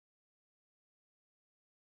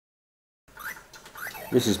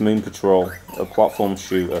This is Moon Patrol, a platform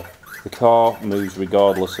shooter. The car moves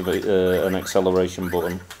regardless of an acceleration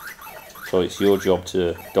button, so it's your job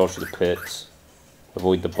to dodge the pits,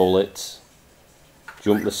 avoid the bullets,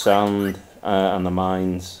 jump the sand and the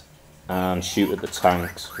mines, and shoot at the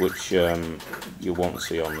tanks, which you won't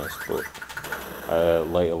see on this, but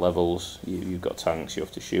later levels you've got tanks you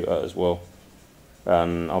have to shoot at as well.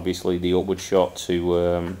 And obviously the upward shot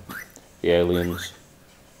to the aliens.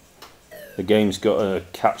 The game's got a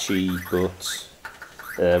catchy but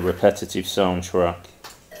repetitive soundtrack.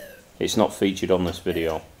 It's not featured on this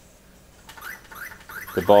video.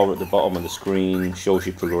 The bar at the bottom of the screen shows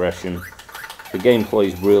you progression. The gameplay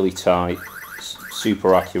is really tight,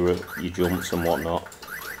 super accurate, your jumps and whatnot.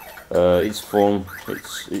 It's fun,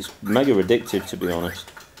 it's mega addictive, to be honest.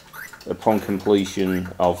 Upon completion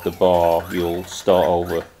of the bar, you'll start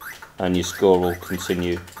over and your score will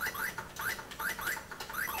continue.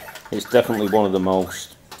 It's definitely one of the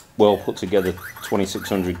most well put together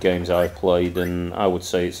 2600 games I've played, and I would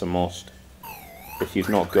say it's a must. If you've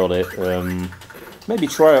not got it, maybe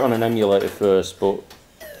try it on an emulator first, but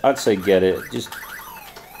I'd say get it. Just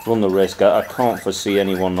run the risk. I can't foresee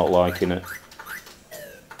anyone not liking it.